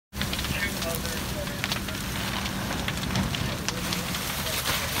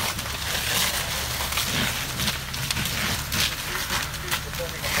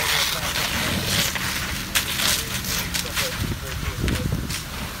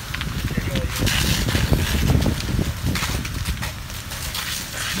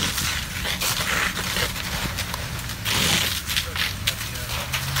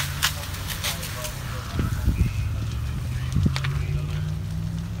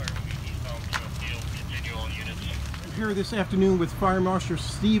here this afternoon with Fire Marshal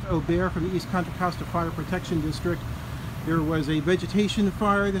Steve Aubert from the East Contra Costa Fire Protection District. There was a vegetation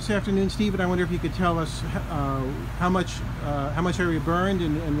fire this afternoon, Steve, and I wonder if you could tell us how much area burned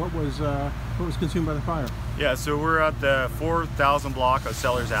and what was consumed by the fire. Yeah, so we're at the 4000 block of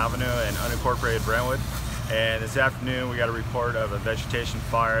Sellers Avenue in unincorporated Brentwood, and this afternoon we got a report of a vegetation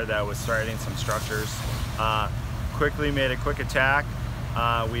fire that was starting some structures. Quickly made a quick attack.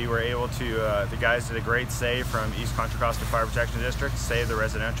 We were able to, the guys did a great save from East Contra Costa Fire Protection District, save the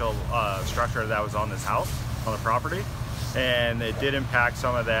residential structure that was on this house, on the property. And it did impact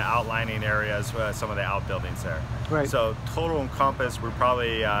some of the outlining areas, some of the outbuildings there. Right. So total encompass, we're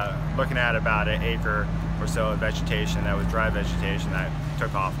probably looking at about an acre or so of vegetation, that was dry vegetation that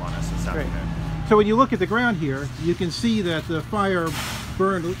took off on us this afternoon. Right. So when you look at the ground here, you can see that the fire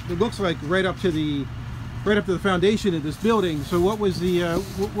burned, it looks like right up to the foundation of this building. So what was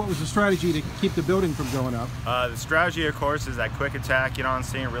the strategy to keep the building from going up? The strategy, of course, is that quick attack, get on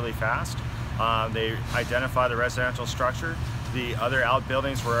scene really fast. They identify the residential structure. The other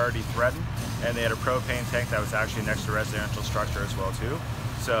outbuildings were already threatened, and they had a propane tank that was actually next to the residential structure as well too.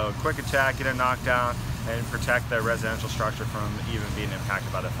 So quick attack, get a knockdown, and protect the residential structure from even being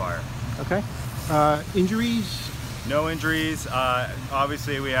impacted by the fire. Okay. Injuries? No injuries.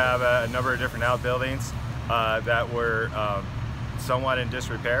 Obviously, we have a number of different outbuildings that were somewhat in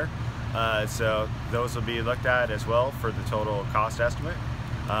disrepair. So those will be looked at as well for the total cost estimate.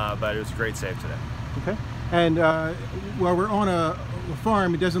 But it was a great save today. Okay. And while we're on a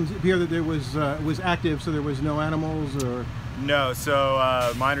farm, it doesn't appear that there was active, so there was no animals or... No.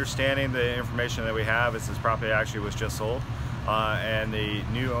 So my understanding, the information that we have is this property actually was just sold, and the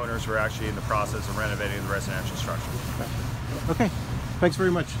new owners were actually in the process of renovating the residential structure. Okay. Thanks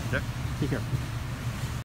very much. Yeah. Take care.